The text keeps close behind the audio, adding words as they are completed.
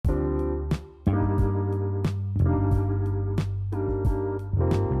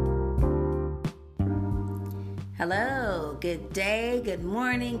Hello, good day, good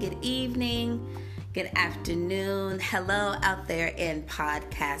morning, good evening, good afternoon. Hello out there in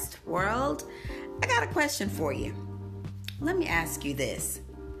podcast world. I got a question for you. Let me ask you this.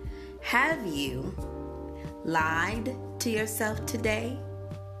 Have you lied to yourself today?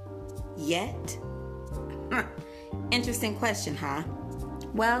 Yet? Interesting question, huh?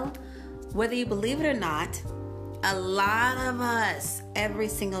 Well, whether you believe it or not, a lot of us every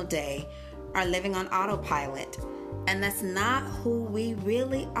single day are living on autopilot, and that's not who we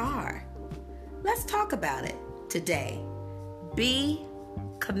really are. Let's talk about it today. Be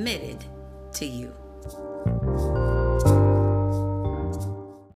committed to you.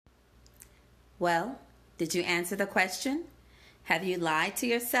 Well, did you answer the question? Have you lied to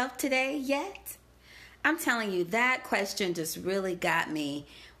yourself today yet? I'm telling you, that question just really got me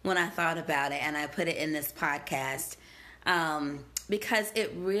when I thought about it, and I put it in this podcast because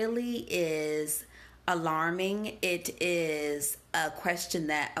it really is alarming. It is a question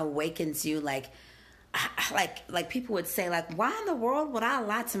that awakens you, like people would say, like, why in the world would I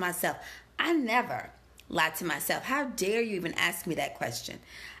lie to myself? I never lie to myself. How dare you even ask me that question?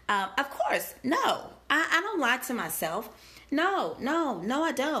 Of course, no, I don't lie to myself. No,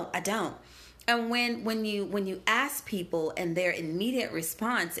 I don't. And when you ask people and their immediate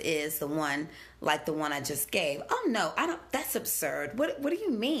response is the one I just gave, oh no, I don't. That's absurd. What do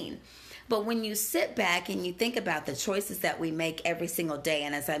you mean? But when you sit back and you think about the choices that we make every single day,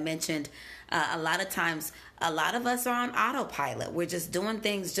 and as I mentioned, a lot of times, a lot of us are on autopilot. We're just doing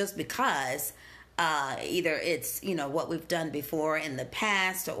things just because. Either it's, what we've done before in the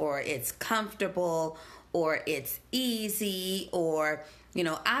past, or it's comfortable, or it's easy, or,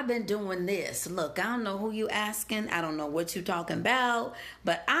 I've been doing this. Look, I don't know who you asking. I don't know what you talking about,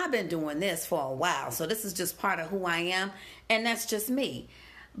 but I've been doing this for a while. So this is just part of who I am, and that's just me.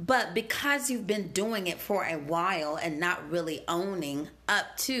 But because you've been doing it for a while and not really owning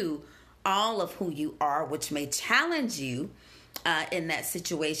up to all of who you are, which may challenge you in that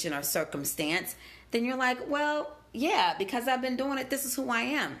situation or circumstance, then you're like, well, yeah, because I've been doing it, this is who I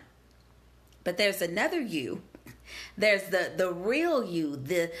am. But there's another you. There's the real you,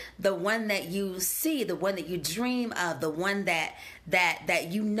 the one that you see, the one that you dream of, the one that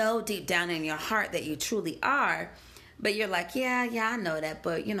you know deep down in your heart that you truly are. But you're like, yeah, I know that.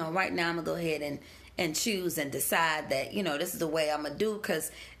 But, right now I'm going to go ahead and choose and decide that, this is the way I'm going to do,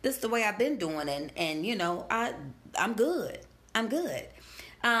 because this is the way I've been doing it. And I'm good. I'm good.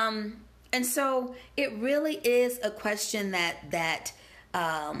 And so it really is a question that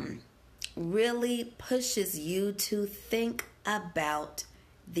really pushes you to think about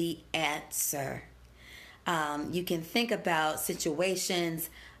the answer. You can think about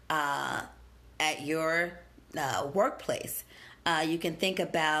situations at your workplace. You can think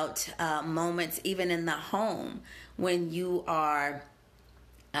about moments even in the home when you are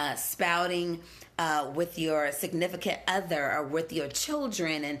spouting with your significant other or with your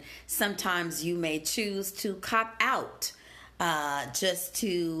children, and sometimes you may choose to cop out just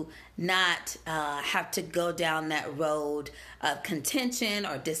to not have to go down that road of contention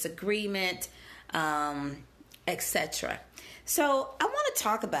or disagreement, etc. So I want to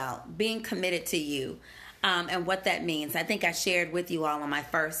talk about being committed to you and what that means. I think I shared with you all on my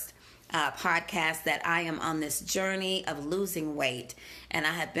first podcast that I am on this journey of losing weight, and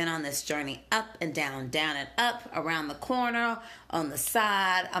I have been on this journey up and down and up, around the corner, on the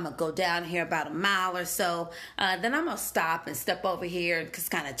side. I'm gonna go down here about a mile or so, then I'm gonna stop and step over here and just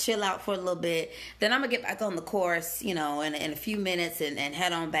kind of chill out for a little bit. Then I'm gonna get back on the course, in a few minutes, and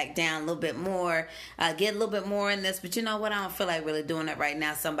head on back down a little bit more, get a little bit more in this. But you know what, I don't feel like really doing it right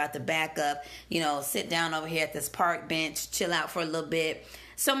now, so I'm about to back up, sit down over here at this park bench, chill out for a little bit.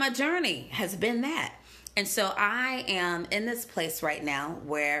 So my journey has been that. And so I am in this place right now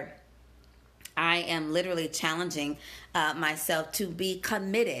where I am literally challenging myself to be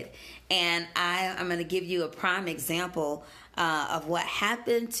committed. And I'm going to give you a prime example of what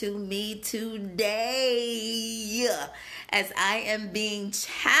happened to me today as I am being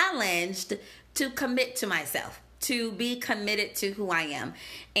challenged to commit to myself, to be committed to who I am.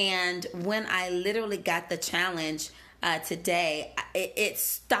 And when I literally got the challenge today, it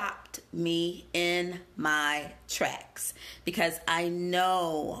stopped me in my tracks, because I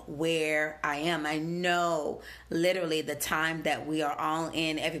know where I am. I know literally the time that we are all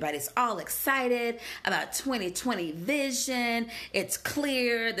in. Everybody's all excited about 2020 vision. It's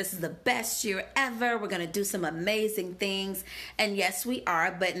clear. This is the best year ever. We're going to do some amazing things. And yes, we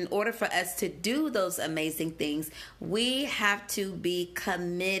are. But in order for us to do those amazing things, we have to be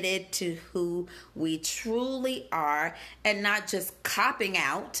committed to who we truly are and not just copping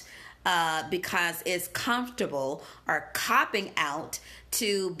out because it's comfortable, or copping out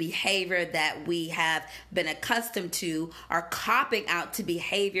to behavior that we have been accustomed to, or copping out to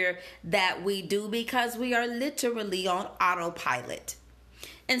behavior that we do because we are literally on autopilot.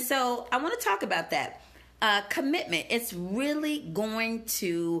 And so I want to talk about that. Commitment. It's really going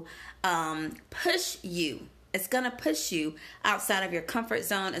to push you. It's going to push you outside of your comfort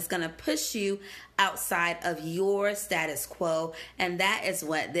zone. It's going to push you outside of your status quo. And that is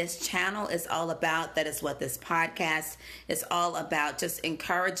what this channel is all about. That is what this podcast is all about. Just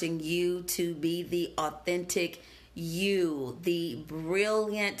encouraging you to be the authentic you, the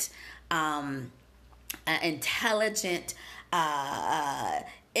brilliant, intelligent,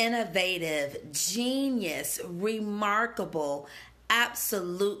 innovative, genius, remarkable,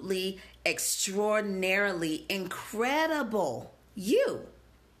 absolutely extraordinarily incredible you.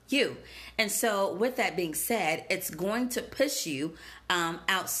 And so with that being said, it's going to push you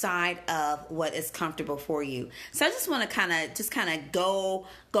outside of what is comfortable for you. So I just want to kind of go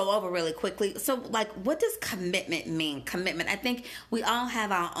over really quickly. So like, what does commitment mean? Commitment. I think we all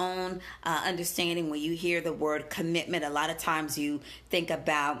have our own understanding. When you hear the word commitment, a lot of times you think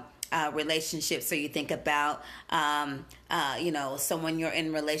about relationships, or you think about someone you're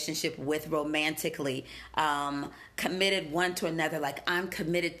in relationship with romantically, committed one to another. Like, I'm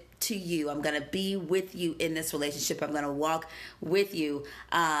committed to you. I'm going to be with you in this relationship. I'm going to walk with you,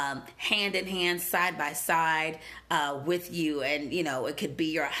 hand in hand, side by side, with you. And, it could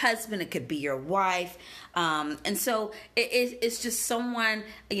be your husband, it could be your wife. And so it's just someone,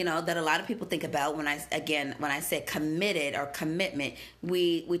 that a lot of people think about when I say committed or commitment,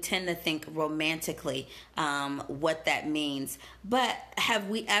 we tend to think romantically, what that means. But have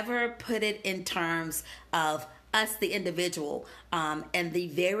we ever put it in terms of us, the individual, and the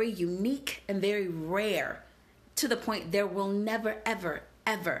very unique and very rare, to the point there will never, ever,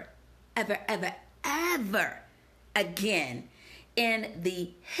 ever, ever, ever, ever again in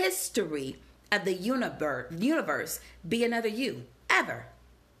the history of the universe be another you. Ever.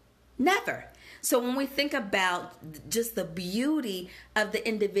 Never. So when we think about just the beauty of the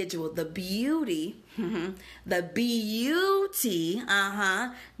individual, the beauty, the beautiful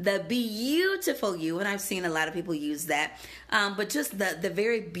you, and I've seen a lot of people use that, but just the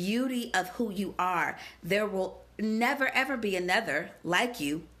very beauty of who you are, there will never, ever be another like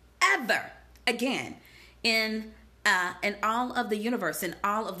you, ever again, in all of the universe, in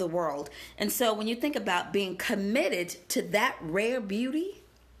all of the world. And so when you think about being committed to that rare beauty,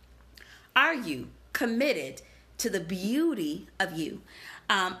 are you committed to the beauty of you?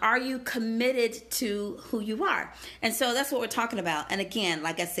 Are you committed to who you are? And so that's what we're talking about. And again,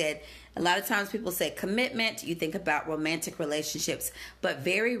 like I said, a lot of times people say commitment, you think about romantic relationships, but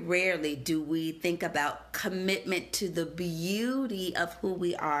very rarely do we think about commitment to the beauty of who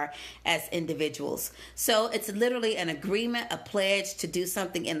we are as individuals. So it's literally an agreement, a pledge to do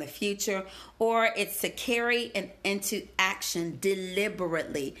something in the future, or it's to carry it into action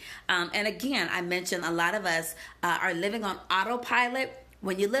deliberately. And again, I mentioned a lot of us are living on autopilot.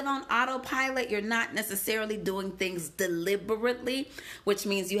 When you live on autopilot, you're not necessarily doing things deliberately, which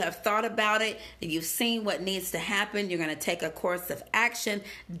means you have thought about it, and you've seen what needs to happen. You're going to take a course of action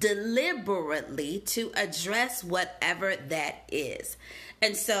deliberately to address whatever that is.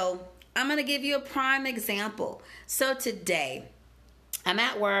 And so I'm going to give you a prime example. So today, I'm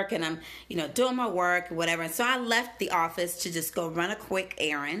at work and I'm, doing my work, whatever. And so I left the office to just go run a quick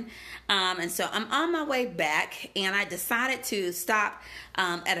errand. And so I'm on my way back, and I decided to stop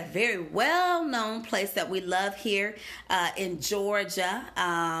at a very well-known place that we love here in Georgia,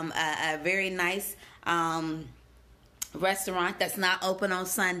 a very nice restaurant that's not open on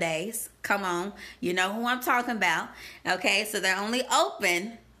Sundays. Come on, you know who I'm talking about. Okay, so they're only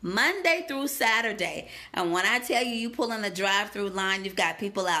open Monday through Saturday. And when I tell you, you pull in the drive-through line, you've got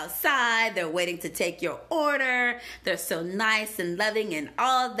people outside. They're waiting to take your order. They're so nice and loving and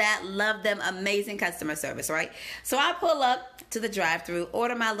all that. Love them. Amazing customer service, right? So I pull up to the drive-through,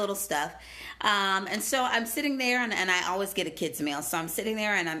 order my little stuff. And so I'm sitting there, and I always get a kid's meal. So I'm sitting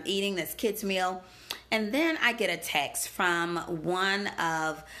there and I'm eating this kid's meal. And then I get a text from one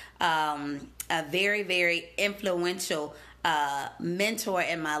of a very, very influential mentor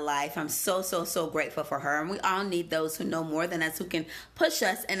in my life. I'm so grateful for her. And we all need those who know more than us, who can push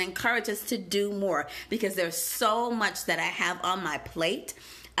us and encourage us to do more, because there's so much that I have on my plate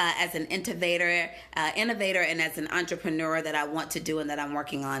as an innovator and as an entrepreneur that I want to do and that I'm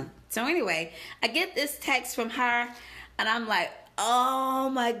working on. So anyway, I get this text from her, and I'm like, oh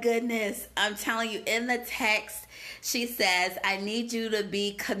my goodness. I'm telling you, in the text, she says, I need you to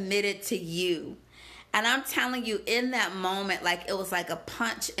be committed to you. And I'm telling you, in that moment, like it was like a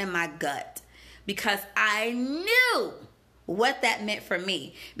punch in my gut, because I knew what that meant for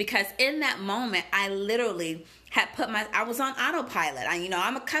me. Because in that moment, I literally had I was on autopilot.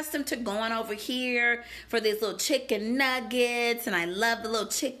 I'm accustomed to going over here for these little chicken nuggets, and I love the little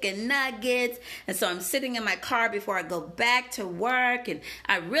chicken nuggets. And so I'm sitting in my car before I go back to work, and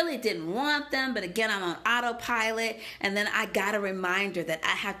I really didn't want them, but again, I'm on autopilot. And then I got a reminder that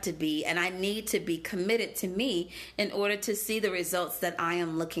I have to be, and I need to be committed to me in order to see the results that I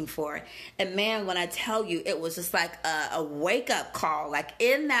am looking for. And man, when I tell you, it was just like a wake-up call, like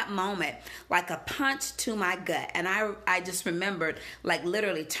in that moment, like a punch to my gut. And I just remembered, like,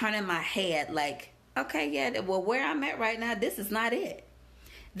 literally turning my head like, okay, yeah, well, where I'm at right now, this is not it.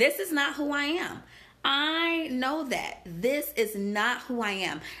 This is not who I am. I know that this is not who I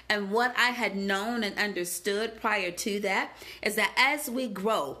am. And what I had known and understood prior to that is that as we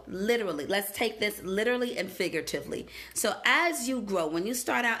grow, literally, let's take this literally and figuratively. So as you grow, when you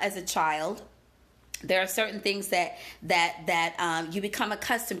start out as a child, there are certain things that you become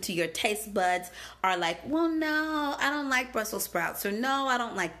accustomed to. Your taste buds are like, well, no, I don't like Brussels sprouts, or no, I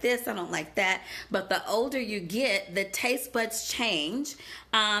don't like this, I don't like that. But the older you get, the taste buds change,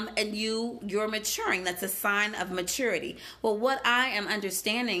 and you're maturing. That's a sign of maturity. Well, what I am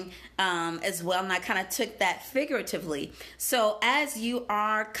understanding as well, and I kind of took that figuratively. So as you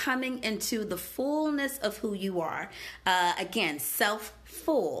are coming into the fullness of who you are, again,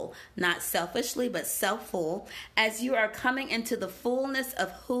 full, not selfishly, but self-full, as you are coming into the fullness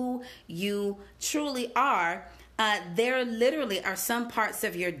of who you truly are, there literally are some parts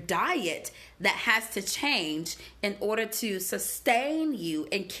of your diet that has to change in order to sustain you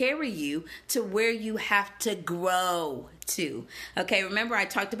and carry you to where you have to grow to. Okay, remember I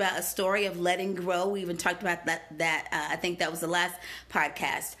talked about a story of letting grow. We even talked about that I think that was the last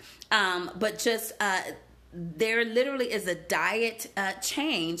podcast. But just there literally is a diet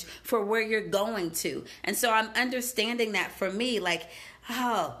change for where you're going to. And so I'm understanding that for me, like,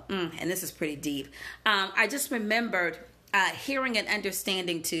 and this is pretty deep. I just remembered hearing and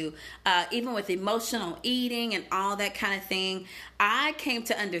understanding too, even with emotional eating and all that kind of thing, I came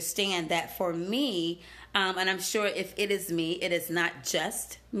to understand that for me, and I'm sure if it is me, it is not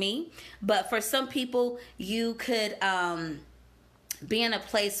just me, but for some people, you could be in a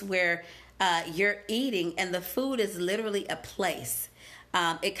place where you're eating and the food is literally a place.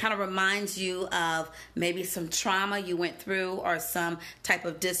 It kind of reminds you of maybe some trauma you went through, or some type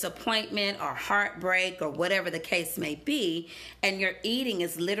of disappointment or heartbreak, or whatever the case may be. And your eating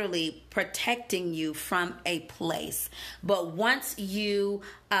is literally protecting you from a place. But once you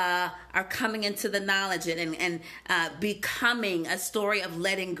are coming into the knowledge and becoming a story of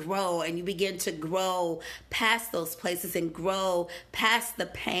letting grow, and you begin to grow past those places and grow past the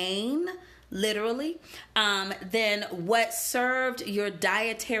pain, literally, then what served your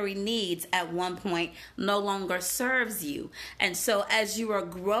dietary needs at one point no longer serves you. And so as you are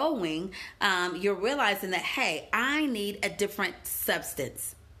growing, you're realizing that, hey, I need a different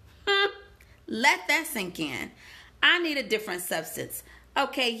substance. Let that sink in. I need a different substance.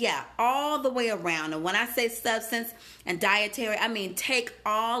 Okay, yeah, all the way around. And when I say substance and dietary, I mean take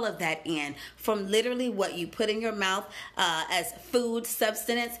all of that in, from literally what you put in your mouth as food,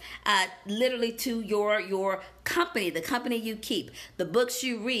 substance, literally to your company, the company you keep, the books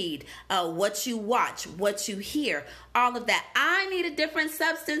you read, what you watch, what you hear, all of that. I need a different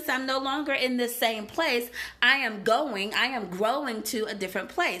substance. I'm no longer in the same place. I am growing to a different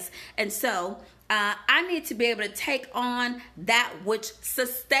place. And so I need to be able to take on that which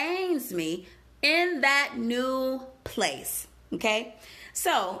sustains me in that new place. Okay?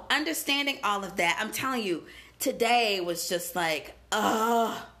 So, understanding all of that, I'm telling you, today was just like,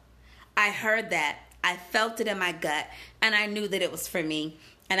 I heard that. I felt it in my gut, and I knew that it was for me.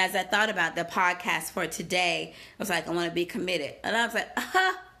 And as I thought about the podcast for today, I was like, I want to be committed. And I was like,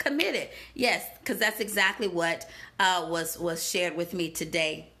 committed. Yes, because that's exactly what was shared with me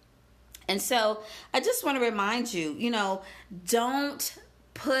today. And so I just want to remind you, don't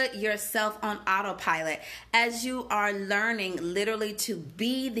put yourself on autopilot as you are learning literally to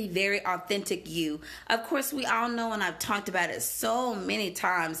be the very authentic you. Of course, we all know, and I've talked about it so many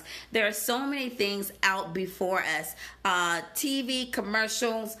times, there are so many things out before us. TV,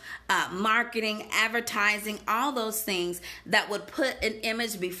 commercials, marketing, advertising, all those things that would put an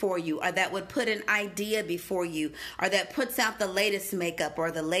image before you, or that would put an idea before you, or that puts out the latest makeup or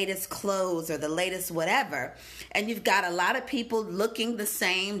the latest clothes or the latest whatever. And you've got a lot of people looking the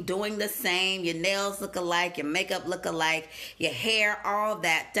same, doing the same. Your nails look alike, your makeup look alike, your hair, all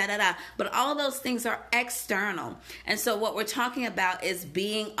that, da da da. But all those things are external. And so what we're talking about is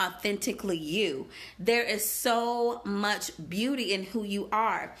being authentically you. There is so much beauty in who you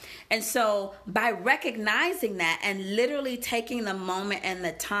are. And so by recognizing that and literally taking the moment and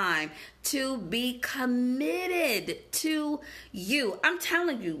the time to be committed to you, I'm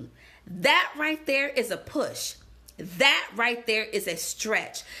telling you, that right there is a push. That right there is a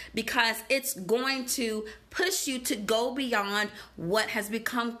stretch, because it's going to push you to go beyond what has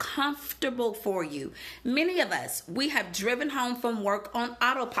become comfortable for you. Many of us, we have driven home from work on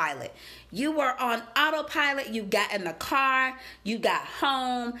autopilot. You were on autopilot. You got in the car. You got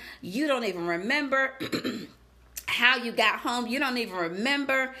home. You don't even remember how you got home. You don't even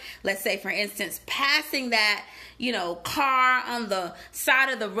remember, let's say, for instance, passing that car on the side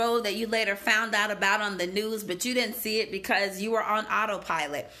of the road that you later found out about on the news, but you didn't see it because you were on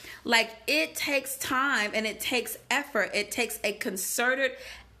autopilot. Like, it takes time and it takes effort. It takes a concerted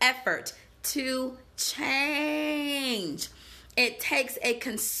effort to change. It takes a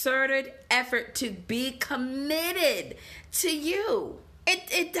concerted effort to be committed to you.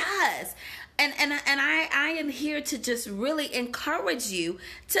 It does. And I am here to just really encourage you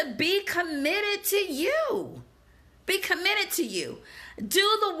to be committed to you. Be committed to you.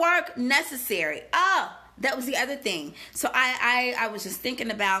 Do the work necessary. Oh, that was the other thing. So I was just thinking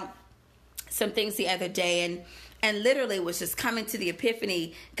about some things the other day, and literally was just coming to the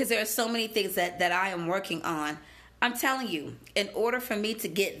epiphany, because there are so many things that I am working on. I'm telling you, in order for me to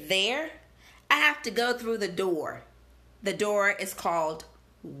get there, I have to go through the door. The door is called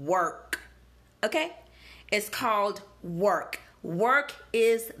work. Okay? It's called work. Work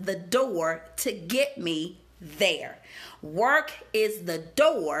is the door to get me there. Work is the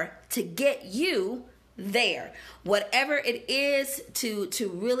door to get you there. Whatever it is to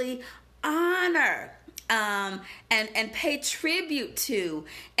really honor and pay tribute to,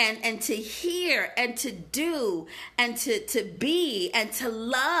 and to hear and to do and to be and to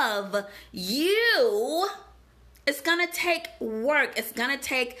love you. It's going to take work. It's going to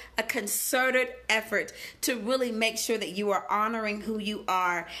take a concerted effort to really make sure that you are honoring who you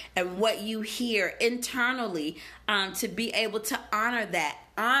are and what you hear internally, to be able to honor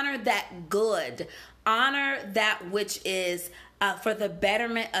that good, honor that which is for the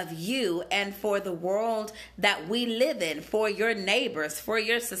betterment of you and for the world that we live in, for your neighbors, for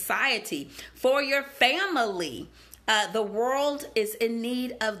your society, for your family. The world is in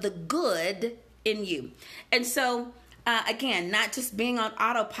need of the good in you. And so again, not just being on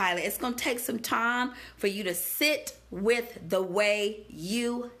autopilot. It's going to take some time for you to sit with the way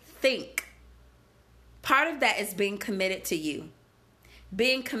you think. Part of that is being committed to you.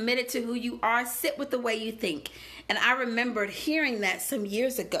 Being committed to who you are. Sit with the way you think. And I remembered hearing that some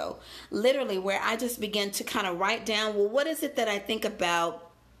years ago, literally, where I just began to kind of write down, well, what is it that I think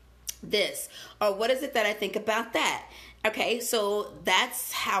about this? Or what is it that I think about that? Okay, so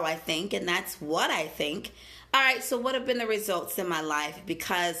that's how I think, and that's what I think. All right, so what have been the results in my life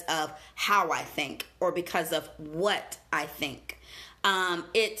because of how I think, or because of what I think?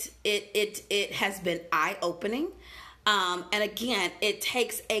 It has been eye-opening. And again, it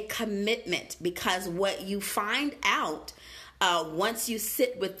takes a commitment, because what you find out once you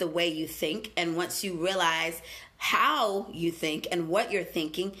sit with the way you think, and once you realize how you think and what you're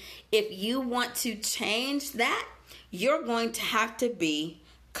thinking, if you want to change that, you're going to have to be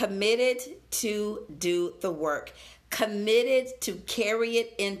committed to do the work, committed to carry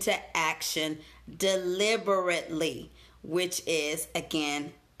it into action deliberately, which is,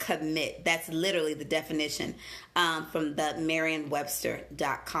 again, commit. That's literally the definition from the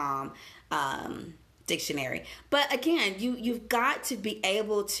Merriam-Webster.com dictionary. But again, you've got to be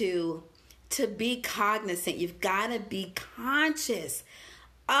able to be cognizant. You've got to be conscious.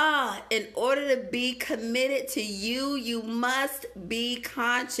 In order to be committed to you, you must be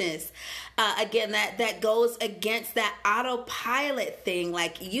conscious. Again, that goes against that autopilot thing.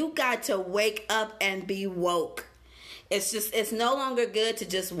 Like, you got to wake up and be woke. It's no longer good to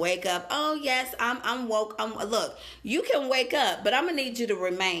just wake up. Oh yes, I'm woke. Look, you can wake up, but I'm gonna need you to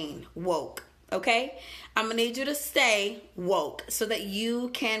remain woke. Okay, I'm gonna need you to stay woke so that you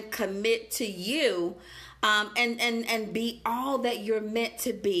can commit to you. And be all that you're meant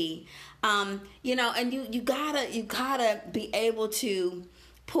to be. And you gotta be able to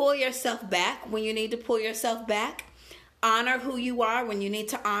pull yourself back when you need to pull yourself back. Honor who you are when you need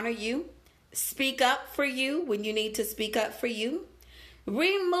to honor you. Speak up for you when you need to speak up for you.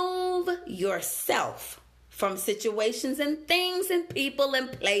 Remove yourself from situations and things and people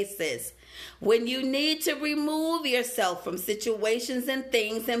and places. When you need to remove yourself from situations and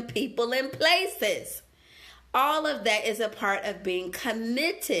things and people and places. All of that is a part of being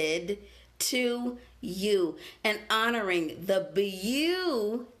committed to you and honoring the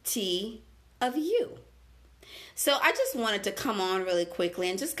beauty of you. So I just wanted to come on really quickly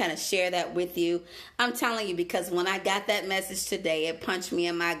and just kind of share that with you. I'm telling you, because when I got that message today, it punched me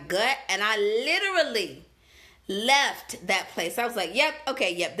in my gut and I literally left that place. I was like, yep,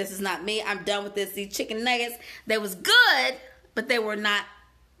 this is not me. I'm done with this. These chicken nuggets, they was good, but they were not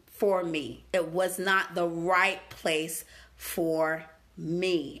for me. It was not the right place for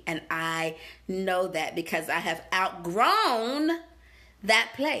me. And I know that because I have outgrown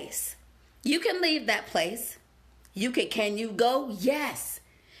that place. You can leave that place. Can you go? Yes.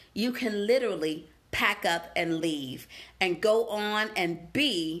 You can literally pack up and leave and go on and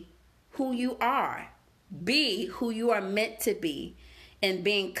be who you are. Be who you are meant to be. And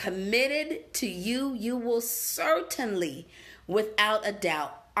being committed to you, you will certainly, without a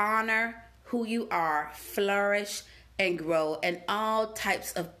doubt, honor who you are, flourish, and grow in all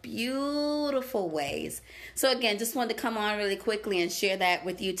types of beautiful ways. So again, just wanted to come on really quickly and share that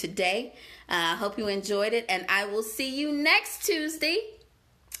with you today. I hope you enjoyed it, and I will see you next Tuesday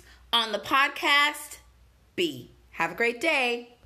on the podcast. Have a great day.